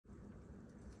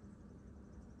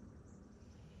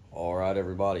All right,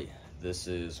 everybody, this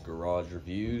is Garage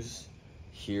Reviews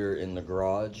here in the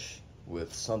garage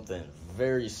with something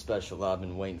very special that I've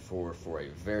been waiting for a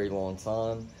very long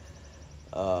time.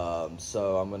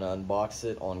 So I'm gonna unbox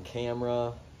it on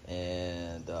camera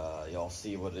and y'all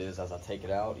see what it is as I take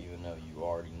it out, even though you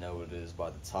already know what it is by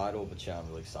the title, but yeah, I'm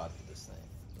really excited for this thing.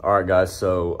 All right, guys,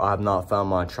 so I have not found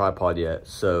my tripod yet,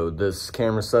 so this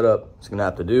camera setup is gonna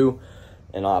have to do,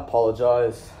 and I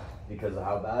apologize because of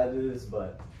how bad it is,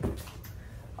 but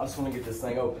I just want to get this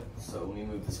thing open. So let me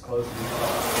move this closer.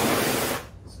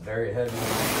 It's very heavy.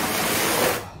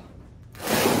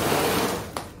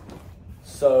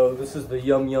 So this is the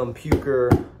Yum Yum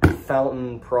Puker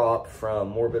fountain prop from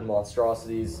Morbid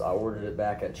Monstrosities. I ordered it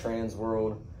back at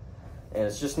Transworld, and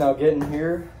it's just now getting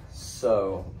here.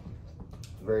 So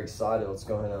very excited. Let's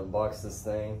go ahead and unbox this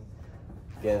thing.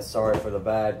 Again, sorry for the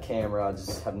bad camera. I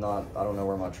just have not, I don't know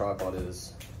where my tripod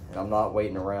is. And I'm not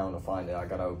waiting around to find it. I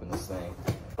gotta open this thing.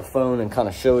 The phone and kind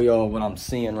of show y'all what I'm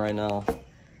seeing right now.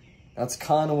 That's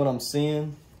kind of what I'm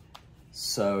seeing.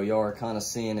 So y'all are kind of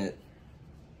seeing it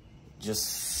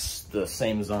just the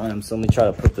same as I am. So let me try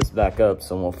to put this back up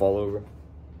so it won't fall over.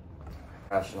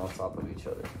 Crashing on top of each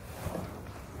other.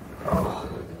 Oh.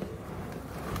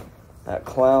 That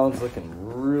clown's looking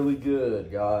really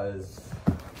good, guys.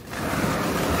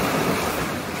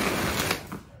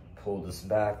 Pull this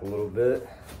back a little bit.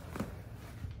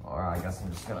 All right, I guess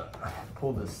I'm just gonna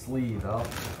pull this sleeve out.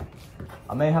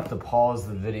 I may have to pause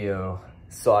the video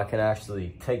so I can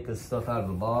actually take this stuff out of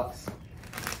the box.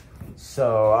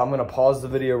 So I'm gonna pause the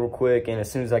video real quick, and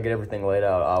as soon as I get everything laid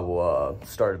out, I will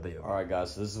start the video. All right,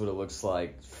 guys, so this is what it looks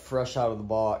like, fresh out of the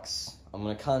box. I'm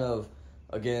gonna kind of,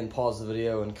 again, pause the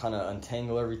video and kind of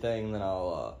untangle everything, and then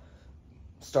I'll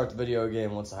start the video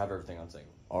again once I have everything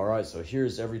untangled. All right, so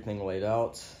here's everything laid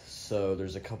out. So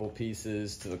there's a couple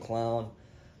pieces to the clown.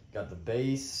 Got the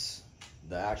base,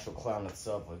 the actual clown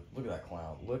itself. Look at that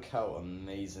clown. Look how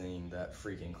amazing that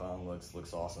freaking clown looks.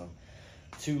 Looks awesome.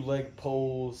 2 leg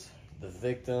poles, the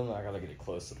victim. I gotta get a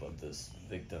close up of this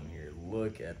victim here.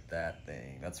 Look at that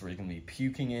thing. That's where you're gonna be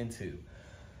puking into.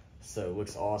 So it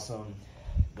looks awesome.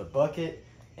 The bucket,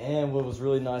 and what was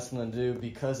really nice of them to do,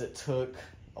 because it took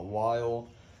a while,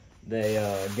 they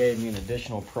gave me an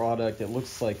additional product. It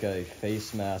looks like a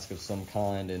face mask of some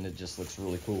kind, and it just looks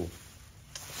really cool.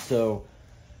 So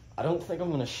I don't think I'm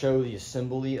going to show the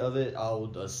assembly of it.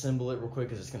 I'll assemble it real quick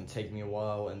because it's going to take me a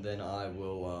while, and then I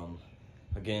will,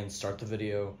 again, start the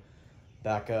video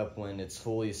back up when it's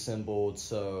fully assembled,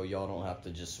 so y'all don't have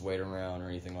to just wait around or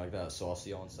anything like that. So I'll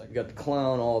see y'all in a second. We got the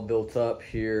clown all built up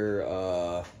here.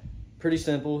 Pretty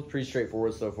simple, pretty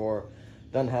straightforward so far.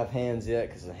 Doesn't have hands yet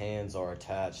because the hands are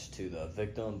attached to the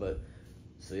victim, but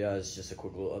so yeah, it's just a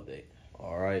quick little update.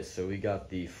 All right, so we got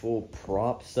the full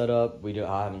prop set up.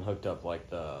 I haven't hooked up like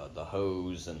the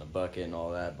hose and the bucket and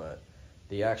all that, but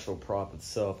the actual prop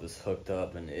itself is hooked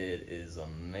up, and it is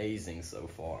amazing so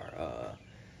far.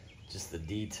 Just the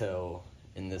detail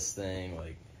in this thing,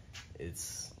 like,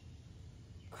 it's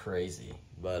crazy.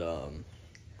 But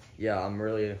yeah,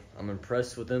 I'm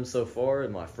impressed with them so far.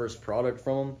 My first product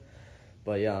from them.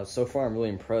 But yeah, so far I'm really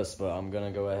impressed, but I'm gonna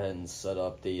go ahead and set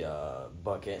up the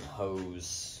bucket and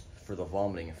hose for the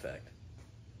vomiting effect.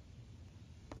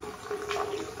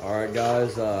 All right,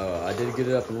 guys, I did get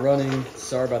it up and running.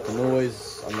 Sorry about the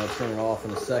noise. I'm gonna turn it off in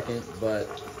a second, but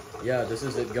yeah, this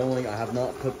is it going. I have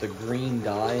not put the green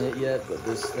dye in it yet, but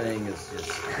this thing is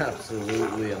just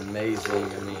absolutely amazing.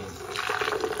 I mean,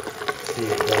 see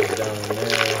it goes down in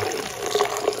there.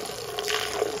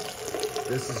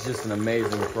 This is just an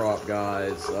amazing prop,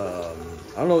 guys. I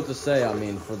don't know what to say. I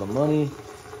mean, for the money,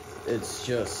 it's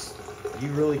just,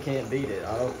 you really can't beat it.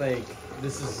 I don't think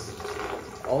this is,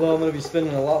 although I'm going to be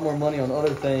spending a lot more money on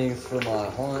other things for my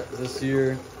haunt this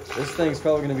year, this thing's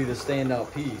probably going to be the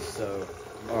standout piece. So,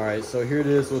 all right, so here it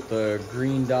is with the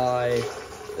green dye.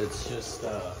 It's just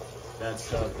that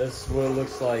stuff. This is what it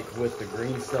looks like with the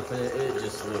green stuff in it. It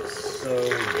just looks so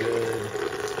good.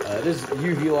 It is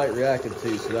UV light reactive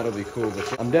too, so that'll be cool.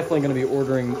 But I'm definitely going to be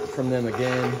ordering from them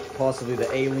again, possibly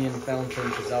the alien fountain,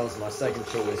 because that was my second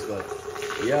choice. But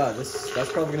yeah,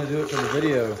 that's probably going to do it for the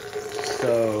video.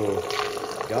 So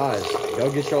guys,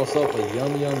 go get yourself a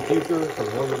Yum Yum Puker from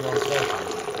Morbid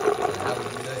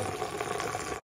Monstrosities.